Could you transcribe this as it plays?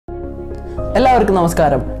എല്ലാവർക്കും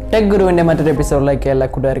നമസ്കാരം. ടെക് ഗുരുവിൻ്റെ മറ്റൊരു എപ്പിസോഡിലേക്ക് എല്ലാ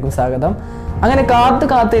കൂട്ടുകാർക്കും സ്വാഗതം. അങ്ങനെ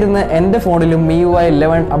കാത്തിരുന്ന് എൻ്റെ ഫോണിലും MIUI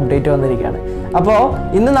 11 അപ്ഡേറ്റ് വന്നിരിക്കുകയാണ്. അപ്പോൾ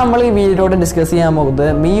ഇന്ന് നമ്മൾ ഈ വീഡിയോയോട് ഡിസ്കസ് ചെയ്യാൻ പോകുന്നത്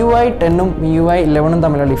MIUI 10ഉം MIUI 11ഉം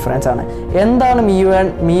തമ്മിലുള്ള ഡിഫറൻസ് ആണ്. എന്താണ്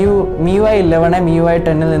MIUI 11 MIUI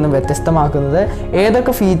 10ൽ നിന്നും വ്യത്യസ്തമാക്കുന്നത്,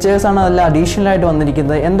 ഏതൊക്കെ ഫീച്ചേഴ്സാണ് അതിൽ അഡീഷണൽ ആയിട്ട്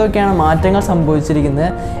വന്നിരിക്കുന്നത്, എന്തൊക്കെയാണ് മാറ്റങ്ങൾ സംഭവിച്ചിരിക്കുന്നത്,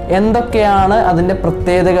 എന്തൊക്കെയാണ് അതിൻ്റെ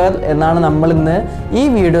പ്രത്യേകതകൾ എന്നാണ് നമ്മൾ ഇന്ന് ഈ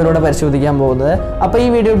വീഡിയോയിലൂടെ പരിശോധിക്കാൻ പോകുന്നത്. അപ്പോൾ ഈ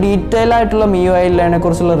വീഡിയോ ഡീറ്റെയിൽ ആയിട്ടുള്ള MIUI 11നെ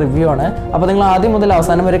കുറിച്ചുള്ള റിവ്യൂ ആണ്. അപ്പോൾ നിങ്ങൾ ആദ്യം മുതൽ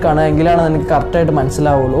അവസാനം വരെ കാണുക, എങ്കിലാണ് നിങ്ങൾക്ക് കറക്റ്റായിട്ട്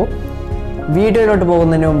മനസ്സിലാവുള്ളൂ. വീഡിയോയിലോട്ട്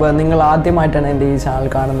പോകുന്നതിന് മുമ്പ് നിങ്ങൾ ആദ്യമായിട്ടാണ് എൻ്റെ ഈ ചാനൽ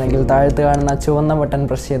കാണുന്നതെങ്കിൽ താഴത്ത് കാണുന്ന ചുവന്ന ബട്ടൺ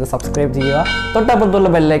പ്രസ് ചെയ്ത് സബ്സ്ക്രൈബ് ചെയ്യുക.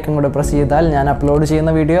 തൊട്ടപ്പുറത്തുള്ള ബെല്ലൈക്കൺ കൂടെ പ്രസ് ചെയ്താൽ ഞാൻ അപ്ലോഡ്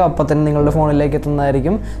ചെയ്യുന്ന വീഡിയോ അപ്പോൾ തന്നെ നിങ്ങളുടെ ഫോണിലേക്ക്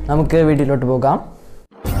എത്തുന്നതായിരിക്കും. നമുക്ക് വീഡിയോയിലോട്ട് പോകാം.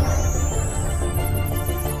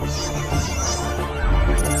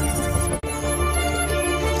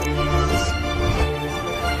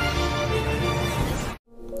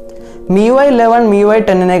 MIUI 11 MIUI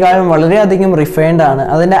 10നേക്കാളും വളരെയധികം റിഫൈൻഡ് ആണ്.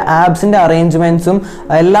 അതിൻ്റെ ആപ്സിൻ്റെ അറേഞ്ച്മെൻറ്റ്സും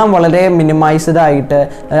എല്ലാം വളരെ മിനിമൈസ്ഡ് ആയിട്ട്,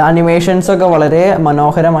 അനിമേഷൻസൊക്കെ വളരെ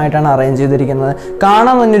മനോഹരമായിട്ടാണ് അറേഞ്ച് ചെയ്തിരിക്കുന്നത്.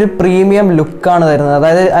 കാണാൻ തന്നെ ഒരു പ്രീമിയം ലുക്കാണ് തരുന്നത്.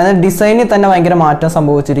 അതായത് അതിൻ്റെ ഡിസൈനിൽ തന്നെ ഭയങ്കര മാറ്റം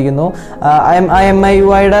സംഭവിച്ചിരിക്കുന്നു.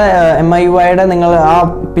 MIUIയുടെ നിങ്ങൾ ആ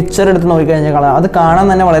പിക്ചർ എടുത്ത് നോക്കിക്കഴിഞ്ഞാൽ കാണാം, അത് കാണാൻ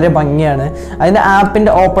തന്നെ വളരെ ഭംഗിയാണ്. അതിൻ്റെ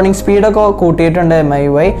ആപ്പിൻ്റെ ഓപ്പണിംഗ് സ്പീഡൊക്കെ കൂട്ടിയിട്ടുണ്ട്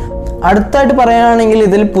MIUI. അടുത്തായിട്ട് പറയുകയാണെങ്കിൽ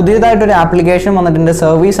ഇതിൽ പുതിയതായിട്ടൊരു ആപ്ലിക്കേഷൻ വന്നിട്ടുണ്ട്,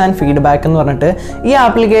 സർവീസ് ആൻഡ് ഫീഡ്ബാക്ക് എന്ന് പറഞ്ഞിട്ട്. ഈ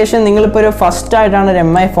ആപ്ലിക്കേഷൻ നിങ്ങളിപ്പോൾ ഒരു ഫസ്റ്റ് ആയിട്ടാണ് ഒരു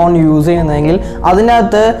MI ഫോൺ യൂസ് ചെയ്യുന്നതെങ്കിൽ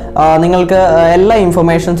അതിനകത്ത് നിങ്ങൾക്ക് എല്ലാ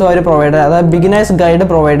ഇൻഫർമേഷൻസും അവർ പ്രൊവൈഡ് ചെയ്ത്, അതായത് ബിഗിനേഴ്സ് ഗൈഡ്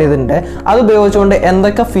പ്രൊവൈഡ് ചെയ്തിട്ടുണ്ട്. അത് ഉപയോഗിച്ചുകൊണ്ട്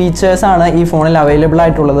എന്തൊക്കെ ഫീച്ചേഴ്സാണ് ഈ ഫോണിൽ അവൈലബിൾ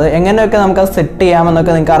ആയിട്ടുള്ളത്, എങ്ങനെയൊക്കെ നമുക്ക് അത് സെറ്റ്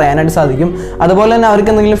ചെയ്യാമെന്നൊക്കെ നിങ്ങൾക്ക് അറിയാനായിട്ട് സാധിക്കും. അതുപോലെ തന്നെ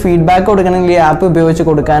അവർക്ക് എന്തെങ്കിലും ഫീഡ്ബാക്ക് കൊടുക്കണമെങ്കിൽ ഈ ആപ്പ് ഉപയോഗിച്ച്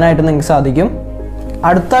കൊടുക്കാനായിട്ട് നിങ്ങൾക്ക് സാധിക്കും.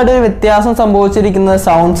 അടുത്തായിട്ടൊരു വ്യത്യാസം സംഭവിച്ചിരിക്കുന്നത്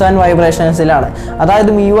സൗണ്ട്സ് ആൻഡ് വൈബ്രേഷൻസിലാണ്. അതായത്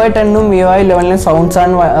MIUI 10ഉം MIUI 11ലും sounds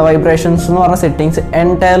and vibrations എന്ന് പറഞ്ഞ സെറ്റിങ്സ്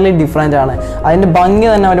എൻറ്റയർലി ഡിഫറെൻ്റ് ആണ്. അതിൻ്റെ ഭംഗി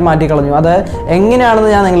തന്നെ അവർ മാറ്റിക്കളഞ്ഞു. അത് എങ്ങനെയാണെന്ന്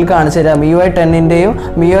ഞാൻ നിങ്ങൾക്ക് കാണിച്ചു തരാം. MIUI 10ൻ്റെയും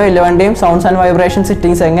MIUI 11ൻ്റെയും sounds and vibration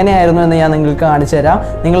settings എങ്ങനെയായിരുന്നു എന്ന് ഞാൻ നിങ്ങൾക്ക് കാണിച്ചു തരാം.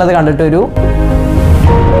 നിങ്ങളത് കണ്ടിട്ട് വരൂ.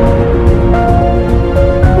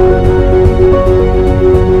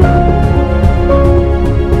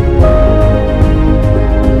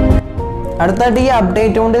 അടുത്തായിട്ട് ഈ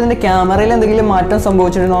അപ്ഡേറ്റ് കൊണ്ട് ഇതിൻ്റെ ക്യാമറയിൽ എന്തെങ്കിലും മാറ്റം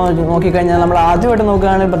സംഭവിച്ചിട്ടുണ്ടോ നോക്കിക്കഴിഞ്ഞാൽ നമ്മൾ ആദ്യമായിട്ട്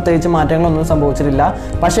നോക്കുകയാണെങ്കിൽ പ്രത്യേകിച്ച് മാറ്റങ്ങളൊന്നും സംഭവിച്ചിട്ടില്ല.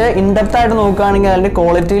 പക്ഷേ ഇൻഡെപ്തായിട്ട് നോക്കുകയാണെങ്കിൽ അതിൻ്റെ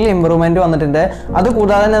ക്വാളിറ്റിയിൽ ഇമ്പ്രൂവ്മെൻറ്റ് വന്നിട്ടുണ്ട്.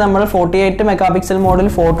 അതുകൂടാതെ തന്നെ നമ്മൾ 48 മെഗാപിക്സൽ മോഡിൽ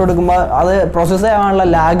ഫോട്ടോ എടുക്കുമ്പോൾ അത് പ്രോസസ്സ് ചെയ്യാനുള്ള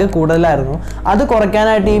ലാഗ് കൂടുതലായിരുന്നു. അത്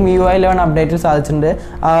കുറയ്ക്കാനായിട്ട് ഈ MIUI 11 അപ്ഡേറ്റിൽ സാധിച്ചിട്ടുണ്ട്.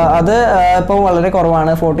 അത് ഇപ്പോൾ വളരെ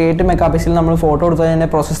കുറവാണ്. 48 മെഗാപിക്സൽ നമ്മൾ ഫോട്ടോ എടുത്തതിൻ്റെ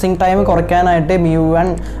പ്രോസസ്സിംഗ് ടൈം കുറയ്ക്കാനായിട്ട്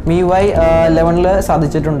MIUI 11ൽ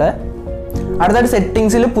സാധിച്ചിട്ടുണ്ട്. അടുത്തായിട്ട്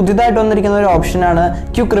സെറ്റിങ്സിൽ പുതിയതായിട്ട് വന്നിരിക്കുന്ന ഒരു ഓപ്ഷനാണ്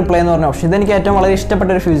ക്വിക്ക് റിപ്ലൈ എന്ന് പറഞ്ഞ ഓപ്ഷൻ. ഇതെനിക്ക് ഏറ്റവും വളരെ ഇഷ്ടപ്പെട്ട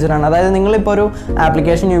ഒരു ഫീച്ചറാണ്. അതായത് നിങ്ങളിപ്പോൾ ഒരു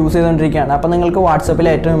ആപ്ലിക്കേഷൻ യൂസ് ചെയ്തുകൊണ്ടിരിക്കുകയാണ്, അപ്പോൾ നിങ്ങൾക്ക് വാട്സപ്പിൽ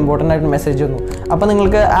ഏറ്റവും ഇമ്പോർട്ടൻ്റ് ആയിട്ട് മെസ്സേജ് വന്നു. അപ്പോൾ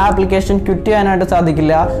നിങ്ങൾക്ക് ആ ആപ്ലിക്കേഷൻ ക്വിറ്റ് ചെയ്യാനായിട്ട്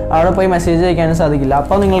സാധിക്കില്ല, അവിടെ പോയി മെസ്സേജ് അയക്കാനും സാധിക്കില്ല.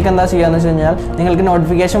 അപ്പോൾ നിങ്ങൾക്ക് എന്താ ചെയ്യുകയെന്ന് വെച്ച് കഴിഞ്ഞാൽ, നിങ്ങൾക്ക്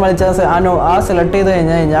നോട്ടിഫിക്കേഷൻ വലിച്ച ആ സെലക്ട് ചെയ്ത്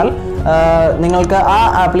കഴിഞ്ഞാൽ നിങ്ങൾക്ക് ആ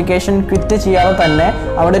ആപ്ലിക്കേഷൻ ക്വിറ്റ് ചെയ്യാതെ തന്നെ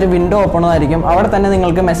അവിടെ ഒരു വിൻഡോ ഓപ്പൺ ആയിരിക്കും. അവിടെ തന്നെ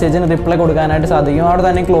നിങ്ങൾക്ക് മെസ്സേജിന് റിപ്ലൈ കൊടുക്കാനായിട്ട് സാധിക്കും, അവിടെ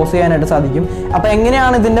തന്നെ ക്ലോസ് ചെയ്യാനായിട്ട് സാധിക്കും. അപ്പോൾ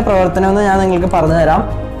എങ്ങനെയാണ് ഇതിൻ്റെ പ്രവർത്തനം എന്ന് ഞാൻ നിങ്ങൾക്ക് പറഞ്ഞു തരാം.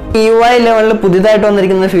 MIUI 11ൽ പുതിയതായിട്ട്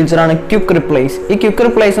വന്നിരിക്കുന്ന ഫീച്ചറാണ് ക്വിക്ക് റിപ്ലൈസ്. ഈ ക്വിക്ക്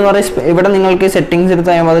റിപ്ലൈസ് എന്ന് പറയുന്നത് ഇവിടെ നിങ്ങൾക്ക് സെറ്റിംഗ്സ് എടുത്ത്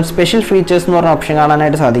കഴിയുമ്പോൾ അത് സ്പെഷ്യൽ ഫീച്ചേഴ്സ് എന്ന് പറഞ്ഞ ഓപ്ഷൻ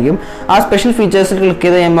കാണാനായിട്ട് സാധിക്കും. ആ സ്പെഷ്യൽ ഫീച്ചേഴ്സിൽ ക്ലിക്ക്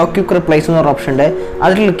ചെയ്ത് കഴിയുമ്പോൾ ക്വിക്ക് റിപ്ലൈസ് എന്ന് പറഞ്ഞ ഓപ്ഷൻ ഉണ്ട്,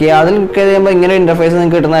 അതിൽ ക്ലിക്ക് ചെയ്യുക. അതിൽ ക്ലിക്ക് ചെയ്ത് കഴിയുമ്പോൾ ഇങ്ങനെ ഇൻ്റർഫേസ്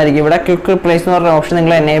നിങ്ങൾക്ക് കിട്ടുന്നതായിരിക്കും. ഇവിടെ ക്വിക്ക് റിപ്ലൈസ് എന്ന് പറഞ്ഞ ഓപ്ഷൻ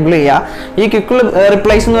നിങ്ങൾ എനേബിൾ ചെയ്യുക. ഈ ക്വിക്ക്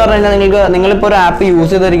റിപ്ലൈസ് എന്ന് പറഞ്ഞു കഴിഞ്ഞാൽ നിങ്ങളിപ്പോൾ ഒരു ആപ്പ്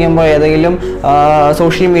യൂസ് ചെയ്തിരിക്കുമ്പോൾ ഏതെങ്കിലും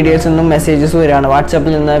സോഷ്യൽ മീഡിയയിൽ നിന്നും മെസ്സേജസ് വരികയാണ്,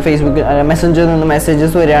 വാട്സാപ്പിൽ നിന്ന്, ഫേസ്ബുക്ക് മെസ്സഞ്ചറിൽ നിന്ന്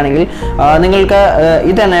മെസ്സേജസ് വരികയാണെങ്കിൽ നിങ്ങൾക്ക്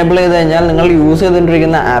ഇത് എനേബിൾ ചെയ്ത് കഴിഞ്ഞാൽ നിങ്ങൾ യൂസ്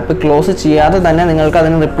ചെയ്തുകൊണ്ടിരിക്കുന്ന ആപ്പ് ക്ലോസ് ചെയ്യാതെ തന്നെ നിങ്ങൾക്ക്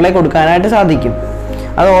അതിന് റിപ്ലൈ കൊടുക്കാനായിട്ട് സാധിക്കും.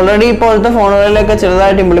 അത് ഓൾറെഡി ഇപ്പോഴത്തെ ഫോണുകളിലൊക്കെ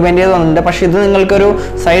ചെറുതായിട്ട് ഇംപ്ലിമെൻറ്റ് ചെയ്ത് വന്നിട്ടുണ്ട്. പക്ഷേ ഇത് നിങ്ങൾക്കൊരു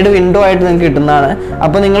സൈഡ് വിൻഡോ ആയിട്ട് നിങ്ങൾക്ക് കിട്ടുന്നതാണ്.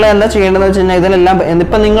 അപ്പോൾ നിങ്ങൾ എന്താ ചെയ്യേണ്ടതെന്ന് വെച്ച് കഴിഞ്ഞാൽ, ഇതിലെല്ലാം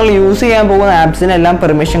ഇപ്പം നിങ്ങൾ യൂസ് ചെയ്യാൻ പോകുന്ന ആപ്സിനെല്ലാം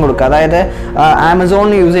പെർമിഷൻ കൊടുക്കുക. അതായത് ആമസോൺ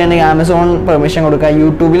യൂസ് ചെയ്യണമെങ്കിൽ ആമസോൺ പെർമിഷൻ കൊടുക്കുക.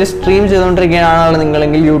 യൂട്യൂബിൽ സ്ട്രീം ചെയ്തുകൊണ്ടിരിക്കുകയാണല്ലോ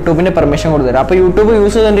നിങ്ങളെങ്കിൽ യൂട്യൂബിൻ്റെ പെർമിഷൻ കൊടുത്തുതരാം. അപ്പോൾ യൂട്യൂബ്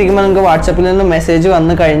യൂസ് ചെയ്തുകൊണ്ടിരിക്കുമ്പോൾ നിങ്ങൾക്ക് വാട്സപ്പിൽ നിന്ന് മെസ്സേജ്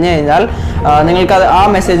വന്നു കഴിഞ്ഞ് കഴിഞ്ഞാൽ നിങ്ങൾക്ക് ആ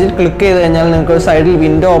മെസ്സേജിൽ ക്ലിക്ക് ചെയ്ത് കഴിഞ്ഞാൽ നിങ്ങൾക്ക് ഒരു സൈഡിൽ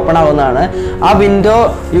വിൻഡോ ഓപ്പൺ ആവുന്നതാണ്. ആ വിൻഡോ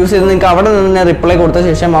യൂസ് ചെയ്ത് നിങ്ങൾക്ക് അവിടെ നിന്ന് റിപ്ലൈ കൊടുത്ത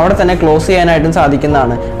ശേഷം അവിടെ തന്നെ ക്ലോസ് ചെയ്യാനായിട്ടും സാധിക്കുന്നതാണ്.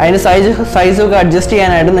 അതിന് സൈസൊക്കെ അഡ്ജസ്റ്റ്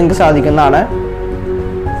ചെയ്യാനായിട്ട് നിങ്ങൾക്ക് സാധിക്കുന്നതാണ്.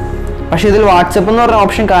 പക്ഷെ ഇതിൽ വാട്സപ്പ് എന്ന് പറഞ്ഞ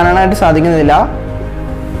ഓപ്ഷൻ കാണാനായിട്ട് സാധിക്കുന്നില്ല.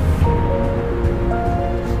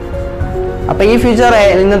 അപ്പോൾ ഈ ഫീച്ചർ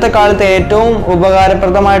ഇന്നത്തെ കാലത്ത് ഏറ്റവും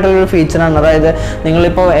ഉപകാരപ്രദമായിട്ടുള്ളൊരു ഫീച്ചറാണ്. അതായത്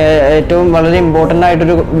നിങ്ങളിപ്പോൾ ഏറ്റവും വളരെ ഇമ്പോർട്ടൻ്റ്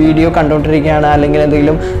ആയിട്ടൊരു വീഡിയോ കണ്ടുകൊണ്ടിരിക്കുകയാണ്, അല്ലെങ്കിൽ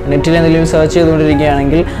എന്തെങ്കിലും നെറ്റിൽ എന്തെങ്കിലും സെർച്ച്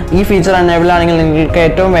ചെയ്തുകൊണ്ടിരിക്കുകയാണെങ്കിൽ ഈ ഫീച്ചർ എനേബിൾ ആണെങ്കിൽ നിങ്ങൾക്ക്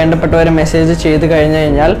ഏറ്റവും വേണ്ടപ്പെട്ടവരെ മെസ്സേജ് ചെയ്ത് കഴിഞ്ഞ്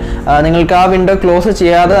കഴിഞ്ഞാൽ നിങ്ങൾക്ക് ആ വിൻഡോ ക്ലോസ്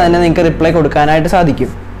ചെയ്യാതെ തന്നെ നിങ്ങൾക്ക് റിപ്ലൈ കൊടുക്കാനായിട്ട്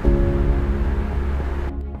സാധിക്കും.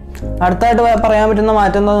 അടുത്തായിട്ട് പറയാൻ പറ്റുന്ന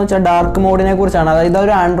മാറ്റം എന്താണെന്ന് വെച്ചാൽ ഡാർക്ക് മോഡിനെ കുറിച്ചാണ്. അതായത്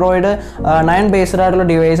ഇതൊരു ആൻഡ്രോയിഡ് 9 ബേസ്ഡ് ആയിട്ടുള്ള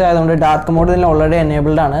ഡിവൈസ് ആയതുകൊണ്ട് ഡാർക്ക് മോഡ് ഇതിൽ ഓൾറെഡി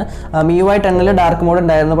എനേബിൾഡ് ആണ്. MIUI 10 ഡാർക്ക് മോഡ്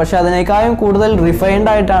ഉണ്ടായിരുന്നു, പക്ഷേ അതിനേക്കാളും കൂടുതൽ റിഫൈൻഡ്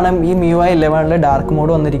ആയിട്ടാണ് ഈ MIUI 11 ഡാർക്ക്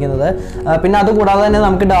മോഡ് വന്നിരിക്കുന്നത്. പിന്നെ അതുകൂടാതെ തന്നെ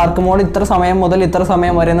നമുക്ക് ഡാർക്ക് മോഡ് ഇത്ര സമയം മുതൽ ഇത്ര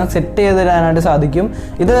സമയം വരെ സെറ്റ് ചെയ്ത് തരാനായിട്ട് സാധിക്കും.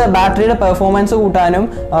 ഇത് ബാറ്ററിയുടെ പെർഫോമൻസ് കൂട്ടാനും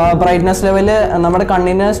ബ്രൈറ്റ്നസ് ലെവല് നമ്മുടെ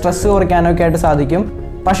കണ്ണിന് സ്ട്രെസ് കുറയ്ക്കാനും ഒക്കെ ആയിട്ട് സാധിക്കും.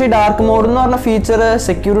 പക്ഷേ ഡാർക്ക് മോഡ് എന്ന് പറഞ്ഞ ഫീച്ചർ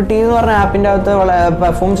സെക്യൂരിറ്റി എന്ന് പറഞ്ഞ ആപ്പിൻ്റെ അകത്ത്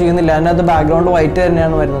പെർഫോം ചെയ്യുന്നില്ല. അതിനകത്ത് ബാക്ക്ഗ്രൗണ്ട് വൈറ്റ്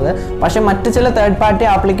തന്നെയാണ് വരുന്നത്. പക്ഷേ മറ്റ് ചില തേർഡ് പാർട്ടി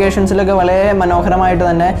ആപ്ലിക്കേഷൻസിലൊക്കെ വളരെ മനോഹരമായിട്ട്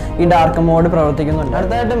തന്നെ ഈ ഡാർക്ക് മോഡ് പ്രവർത്തിക്കുന്നുണ്ട്.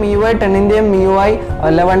 അടുത്തായിട്ട് MIUI 10 MIUI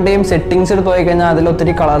 11 സെറ്റിംഗ്സ് എടുത്ത് പോയി കഴിഞ്ഞാൽ അതിൽ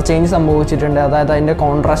ഒത്തിരി കളർ ചേഞ്ച് സംഭവിച്ചിട്ടുണ്ട്. അതായത് അതിൻ്റെ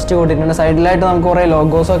കോൺട്രാസ്റ്റ് കൂട്ടിയിട്ടുണ്ട്. സൈഡിലായിട്ട് നമുക്ക് കുറേ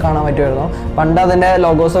ലോഗോസൊക്കെ കാണാൻ പറ്റുമായിരുന്നു. പണ്ട് അതിൻ്റെ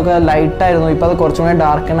ലോഗോസൊക്കെ ലൈറ്റ് ആയിരുന്നു, ഇപ്പോൾ അത് കുറച്ചും കൂടി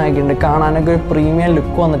ഡാർക്കൺ ആക്കിയിട്ടുണ്ട്. കാണാനൊക്കെ ഒരു പ്രീമിയം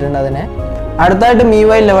ലുക്ക് വന്നിട്ടുണ്ട് അതിനെ. അടുത്തായിട്ട്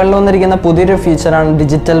MIUI 11 വന്നിരിക്കുന്ന പുതിയൊരു ഫീച്ചറാണ്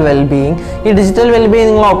ഡിജിറ്റൽ വെൽബീയിങ്. ഈ ഡിജിറ്റൽ വെൽബീയിങ്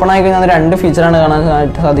നിങ്ങൾ ഓപ്പൺ ആയി കഴിഞ്ഞാൽ 2 ഫീച്ചറാണ് കാണാൻ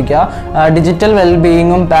സാധിക്കുക. Digital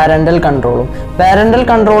വെൽബീയിങ്ങും parental കൺട്രോളും. പാരൻ്റൽ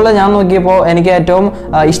കൺട്രോൾ ഞാൻ നോക്കിയപ്പോൾ എനിക്ക് ഏറ്റവും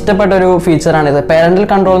ഇഷ്ടപ്പെട്ട ഒരു ഫീച്ചറാണിത്. പാരൻ്റൽ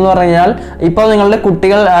കൺട്രോൾ എന്ന് പറഞ്ഞു കഴിഞ്ഞാൽ ഇപ്പോൾ നിങ്ങളുടെ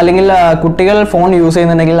കുട്ടികൾ ഫോൺ യൂസ്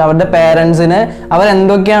ചെയ്യുന്നുണ്ടെങ്കിൽ അവരുടെ പേരൻസിന്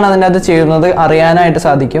അവരെന്തൊക്കെയാണ് അതിൻ്റെ അത് ചെയ്യുന്നത് അറിയാനായിട്ട്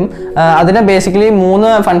സാധിക്കും. അതിന് ബേസിക്കലി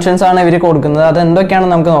 3 ഫങ്ഷൻസ് ആണ് ഇവർ കൊടുക്കുന്നത്. അത്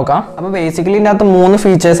എന്തൊക്കെയാണെന്ന് നമുക്ക് നോക്കാം. അപ്പോൾ ബേസിക്കലി ഇതിനകത്ത് 3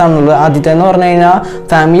 ഫീച്ചേഴ്സാണുള്ളത്. ആദ്യത്തെ എന്ന് പറഞ്ഞു കഴിഞ്ഞാൽ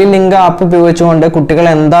ഫാമിലി ലിങ്ക് ആപ്പ് ഉപയോഗിച്ചുകൊണ്ട് കുട്ടികൾ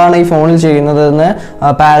എന്താണ് ഈ ഫോണിൽ ചെയ്യുന്നതെന്ന്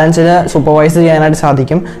പാരൻസിന് സൂപ്പർവൈസ് ചെയ്യാനായിട്ട്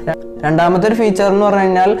സാധിക്കും. രണ്ടാമത്തെ ഒരു ഫീച്ചർ എന്ന് പറഞ്ഞു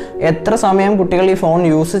കഴിഞ്ഞാൽ എത്ര സമയം കുട്ടികൾ ഈ ഫോൺ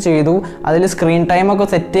യൂസ് ചെയ്തു അതിൽ സ്ക്രീൻ ടൈമൊക്കെ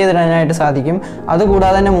സെറ്റ് ചെയ്ത് തരാനായിട്ട് സാധിക്കും.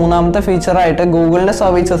 അതുകൂടാതെ തന്നെ മൂന്നാമത്തെ ഫീച്ചറായിട്ട് ഗൂഗിളിൻ്റെ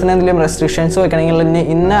സർവീസസിന് എന്തെങ്കിലും റെസ്ട്രിക്ഷൻസ് വെക്കണമെങ്കിൽ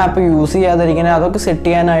ഇന്ന ആപ്പ് യൂസ് ചെയ്യാതിരിക്കുന്നത് അതൊക്കെ സെറ്റ്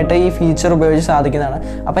ചെയ്യാനായിട്ട് ഈ ഫീച്ചർ ഉപയോഗിച്ച് സാധിക്കുന്നതാണ്.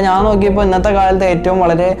 അപ്പോൾ ഞാൻ നോക്കിയപ്പോൾ ഇന്നത്തെ കാലത്ത് ഏറ്റവും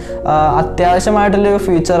വളരെ അത്യാവശ്യമായിട്ടുള്ളൊരു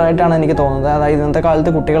ഫീച്ചറായിട്ടാണ് എനിക്ക് തോന്നുന്നത്. അതായത് ഇന്നത്തെ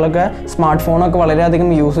കാലത്ത് കുട്ടികളൊക്കെ സ്മാർട്ട് ഫോണൊക്കെ വളരെയധികം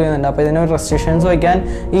യൂസ് ചെയ്യുന്നുണ്ട്. അപ്പോൾ ഇതിന് റെസ്ട്രിക്ഷൻസ് വയ്ക്കാൻ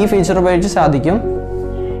ഈ ഫീച്ചർ ഉപയോഗിച്ച് സാധിക്കും.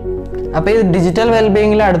 അപ്പോൾ ഈ ഡിജിറ്റൽ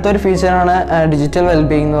വെൽബീയിങ്ങിലെ അടുത്തൊരു ഫീച്ചറാണ് ഡിജിറ്റൽ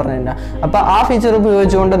വെൽബീയിങ് എന്ന് പറഞ്ഞു കഴിഞ്ഞാൽ. അപ്പോൾ ആ ഫീച്ചർ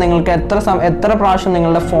ഉപയോഗിച്ചുകൊണ്ട് നിങ്ങൾക്ക് എത്ര പ്രാവശ്യം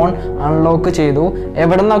നിങ്ങളുടെ ഫോൺ അൺലോക്ക് ചെയ്തു,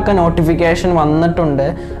 എവിടെ നിന്നൊക്കെ നോട്ടിഫിക്കേഷൻ വന്നിട്ടുണ്ട്,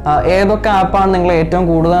 ഏതൊക്കെ ആപ്പാണ് നിങ്ങൾ ഏറ്റവും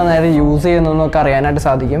കൂടുതൽ നേരം യൂസ് ചെയ്യുന്നതെന്നൊക്കെ അറിയാനായിട്ട്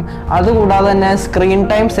സാധിക്കും. അതുകൂടാതെ തന്നെ സ്ക്രീൻ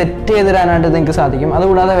ടൈം സെറ്റ് ചെയ്ത് തരാനായിട്ട് നിങ്ങൾക്ക് സാധിക്കും.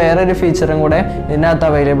 അതുകൂടാതെ വേറൊരു ഫീച്ചറും കൂടെ ഇതിനകത്ത്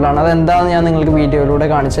അവൈലബിൾ ആണ്. അതെന്താണെന്ന് ഞാൻ നിങ്ങൾക്ക് വീഡിയോയിലൂടെ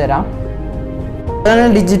കാണിച്ചു തരാം.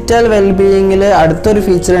 ഡിജിറ്റൽ വെൽബീയിങ്ങിൽ അടുത്തൊരു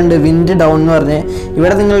ഫീച്ചർ ഉണ്ട്, വിൻഡ് ഡൗൺ എന്ന് പറഞ്ഞ്.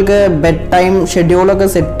 ഇവിടെ നിങ്ങൾക്ക് ബെഡ് ടൈം ഷെഡ്യൂളൊക്കെ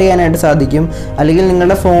സെറ്റ് ചെയ്യാനായിട്ട് സാധിക്കും. അല്ലെങ്കിൽ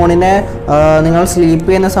നിങ്ങളുടെ ഫോണിനെ നിങ്ങൾ സ്ലീപ്പ്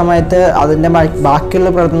ചെയ്യുന്ന സമയത്ത് അതിൻ്റെ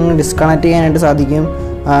ബാക്കിയുള്ള പ്രവർത്തനങ്ങൾ ഡിസ്കണക്ട് ചെയ്യാനായിട്ട് സാധിക്കും.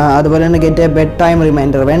 അതുപോലെ തന്നെ get A bed time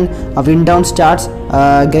reminder when wind down starts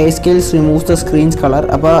grey scales removes the screens colour.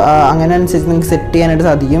 അപ്പോൾ അങ്ങനെ അനുസരിച്ച് നിങ്ങൾക്ക് സെറ്റ് ചെയ്യാനായിട്ട്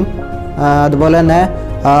സാധിക്കും. അതുപോലെ തന്നെ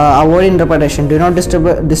avoid interpretation, do not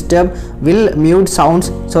disturb will mute sounds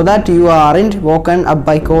so that you aren't woken up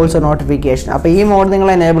by calls or notification. അപ്പോൾ ഈ മോഡ് നിങ്ങൾ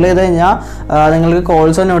എനേബിൾ ചെയ്ത് കഴിഞ്ഞാൽ നിങ്ങൾക്ക്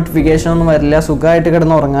കോൾസോ നോട്ടിഫിക്കേഷനോ ഒന്നും വരില്ല. സുഖമായിട്ട്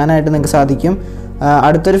കിടന്ന് ഉറങ്ങാനായിട്ട് നിങ്ങൾക്ക് സാധിക്കും.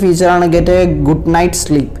 അടുത്തൊരു ഫീച്ചറാണ് get A good night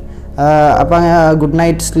sleep. അപ്പോൾ ഗുഡ്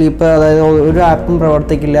നൈറ്റ് സ്ലീപ്പ്, അതായത് ഒരു ആപ്പും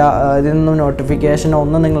പ്രവർത്തിക്കില്ല, ഇതിനൊന്നും നോട്ടിഫിക്കേഷനോ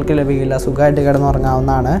ഒന്നും നിങ്ങൾക്ക് ലഭിക്കില്ല, സുഖമായിട്ട് കിടന്ന്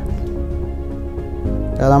ഉറങ്ങാവുന്നതാണ്.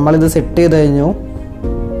 നമ്മളിത് സെറ്റ് ചെയ്ത് കഴിഞ്ഞു.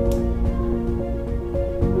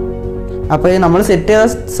 അപ്പോൾ നമ്മൾ സെറ്റ് ചെയ്ത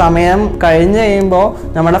സമയം കഴിഞ്ഞ് കഴിയുമ്പോൾ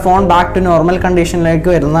നമ്മുടെ ഫോൺ ബാക്ക് ടു നോർമൽ കണ്ടീഷനിലേക്ക്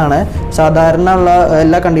വരുന്നതാണ്. സാധാരണ ഉള്ള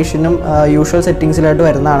എല്ലാ കണ്ടീഷനും യൂഷ്വൽ സെറ്റിങ്സിലായിട്ട്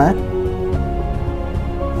വരുന്നതാണ്.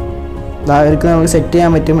 അതായത് നമുക്ക് സെറ്റ്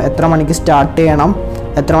ചെയ്യാൻ പറ്റും എത്ര മണിക്ക് സ്റ്റാർട്ട് ചെയ്യണം,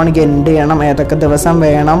 എത്ര മണിക്ക് എൻഡ് ചെയ്യണം, ഏതൊക്കെ ദിവസം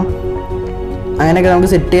വേണം, അങ്ങനെയൊക്കെ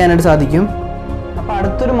നമുക്ക് സെറ്റ് ചെയ്യാനായിട്ട് സാധിക്കും. അപ്പോൾ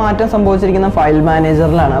അടുത്തൊരു മാറ്റം സംഭവിച്ചിരിക്കുന്ന ഫയൽ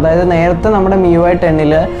മാനേജറിലാണ്. അതായത് നേരത്തെ നമ്മുടെ MIUI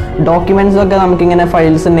 10 ഡോക്യുമെൻറ്റ്സൊക്കെ നമുക്കിങ്ങനെ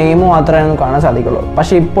ഫയൽസ് നെയിം മാത്രമേ കാണാൻ സാധിക്കുള്ളൂ.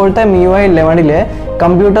 പക്ഷേ ഇപ്പോഴത്തെ MIUI 11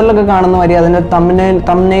 കമ്പ്യൂട്ടറിലൊക്കെ കാണുന്ന വരെ അതിൻ്റെ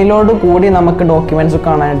തംബ്നെയിലോട് കൂടി നമുക്ക് ഡോക്യുമെൻറ്റ്സ്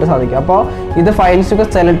കാണാനായിട്ട് സാധിക്കും. അപ്പോൾ ഇത് ഫയൽസൊക്കെ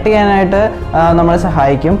സെലക്ട് ചെയ്യാനായിട്ട് നമ്മളെ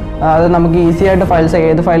സഹായിക്കും. അത് നമുക്ക് ഈസി ആയിട്ട്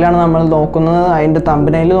ഏത് ഫയലാണ് നമ്മൾ നോക്കുന്നത് അതിൻ്റെ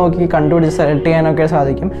തംബ്നെയിൽ നോക്കി കണ്ടുപിടിച്ച് സെലക്ട് ചെയ്യാനൊക്കെ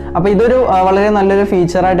സാധിക്കും. അപ്പോൾ ഇതൊരു വളരെ നല്ലൊരു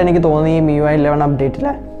ഫീച്ചറായിട്ട് എനിക്ക് തോന്നി ഈ MIUI 11 അപ്ഡേറ്റിൽ.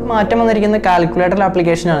 മാറ്റം വന്നിരിക്കുന്നത് കാൽക്കുലേറ്റർ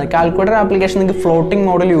ആപ്ലിക്കേഷനാണ്. കാൽക്കുലേറ്റർ ആപ്ലിക്കേഷൻ നിങ്ങൾക്ക് ഫ്ലോട്ടിംഗ്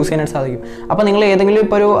മോഡിൽ യൂസ് ചെയ്യാനായിട്ട് സാധിക്കും. അപ്പോൾ നിങ്ങൾ ഏതെങ്കിലും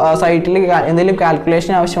ഇപ്പോൾ ഒരു സൈറ്റിൽ എന്തെങ്കിലും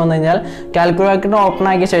കാൽക്കുലേഷൻ ആവശ്യം വന്നു കഴിഞ്ഞാൽ കാൽക്കുലേറ്റർ ഓപ്പൺ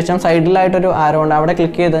ആക്കിയ ശേഷം സൈഡിലായിട്ടൊരു ആരോ ഉണ്ട്, അവിടെ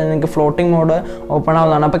ക്ലിക്ക് ചെയ്താൽ നിങ്ങൾക്ക് ഫ്ലോട്ടിംഗ് മോഡ് ഓപ്പൺ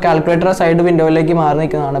ആവുന്നതാണ്. അപ്പോൾ കാൽക്കുലേറ്റർ സൈഡ് വിൻഡോയിലേക്ക് മാറി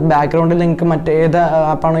നിൽക്കുന്നതാണ്. ബാക്ക്ഗ്രൗണ്ടിൽ നിങ്ങൾക്ക് മറ്റേത്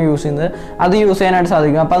ആപ്പാണോ യൂസ് ചെയ്യുന്നത് അത് യൂസ് ചെയ്യാനായിട്ട്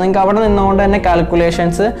സാധിക്കും. അപ്പോൾ നിങ്ങൾക്ക് അവിടെ നിന്നുകൊണ്ട് തന്നെ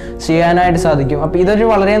കാൽക്കുലേഷൻസ് ചെയ്യാനായിട്ട് സാധിക്കും. അപ്പോൾ ഇതൊരു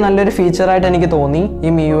വളരെ നല്ലൊരു ഫീച്ചറായിട്ട് എനിക്ക് തോന്നി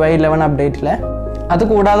ഈ MIUI 11 അപ്ഡേറ്റിൽ.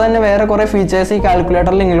 അതുകൂടാതെ തന്നെ വേറെ കുറേ ഫീച്ചേഴ്സ് ഈ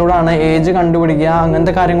കാൽക്കുലേറ്ററിൽ ഇൻക്ലൂഡ് ആണ്. ഏജ് കണ്ടുപിടിക്കുക,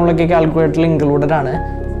 അങ്ങനത്തെ കാര്യങ്ങളൊക്കെ കാൽക്കുലേറ്ററിൽ ഇൻക്ലൂഡഡ് ആണ്.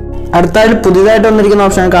 അടുത്തായിട്ട് പുതിയതായിട്ട് വന്നിരിക്കുന്ന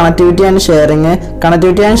option connectivity and sharing.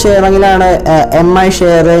 Connectivity and ഷെയറിങ്ങിലാണ് MI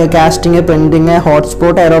share, casting, printing,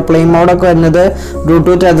 hotspot, aeroplane മോഡൊക്കെ വരുന്നത്,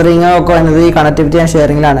 ബ്ലൂടൂത്ത് ടെതറിങ് ഒക്കെ വരുന്നത് ഈ കണക്ടിവിറ്റി ആൻഡ്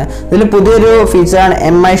ഷെയറിങ്ങിലാണ്. ഇതിൽ പുതിയൊരു ഫീച്ചറാണ്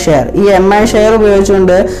MI ഷെയർ. ഈ MI ഷെയർ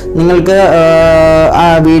ഉപയോഗിച്ചുകൊണ്ട് നിങ്ങൾക്ക്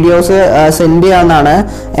വീഡിയോസ് സെൻഡ് ചെയ്യാവുന്നതാണ്.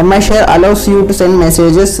 MI share allows you to send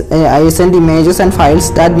messages, send images and files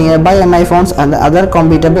that nearby MI phones and other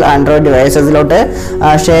compatible Android devices-ലോട്ട്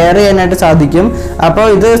share ചെയ്യാനായിട്ട് സാധിക്കും. അപ്പോൾ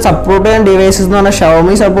ഇത് സപ്പോർട്ട് ചെയ്യുന്ന ഡിവൈസസ് എന്ന് പറഞ്ഞാൽ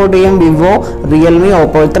ഷവോമി സപ്പോർട്ട് ചെയ്യും, വിവോ, റിയൽമി,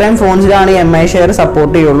 ഓപ്പോ ഇത്രയും ഫോൺസിലാണ് ഈ MI ഷെയർ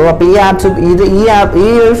സപ്പോർട്ട് ചെയ്യുള്ളൂ. അപ്പോൾ ഈ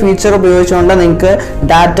ഒരു ഫീച്ചർ ഉപയോഗിച്ചുകൊണ്ട് നിങ്ങൾക്ക്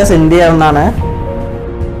ഡാറ്റ സെൻഡ് ചെയ്യാവുന്നതാണ്.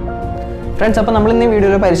 ഫ്രണ്ട്സ്, അപ്പോൾ നമ്മൾ ഇന്ന് ഈ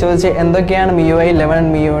വീഡിയോയിൽ പരിശോധിച്ച് എന്തൊക്കെയാണ് MIUI 11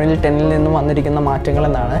 MIUI 10 നിന്നും വന്നിരിക്കുന്ന മാറ്റങ്ങൾ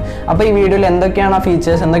എന്നാണ്. അപ്പോൾ ഈ വീഡിയോയിൽ എന്തൊക്കെയാണ് ആ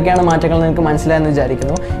ഫീച്ചേഴ്സ്, എന്തൊക്കെയാണ് മാറ്റങ്ങൾ നിങ്ങൾക്ക് മനസ്സിലായെന്ന്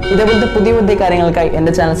വിചാരിക്കുന്നു. ഇതേപോലത്തെ പുതിയ പുതിയ കാര്യങ്ങൾക്കായി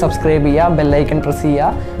എൻ്റെ ചാനൽ സബ്സ്ക്രൈബ് ചെയ്യുക, ബെല്ലൈക്കൺ പ്രസ്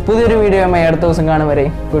ചെയ്യുക. പുതിയൊരു വീഡിയോയുമായി അടുത്ത ദിവസം കാണും വരെ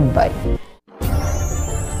ഗുഡ് ബൈ.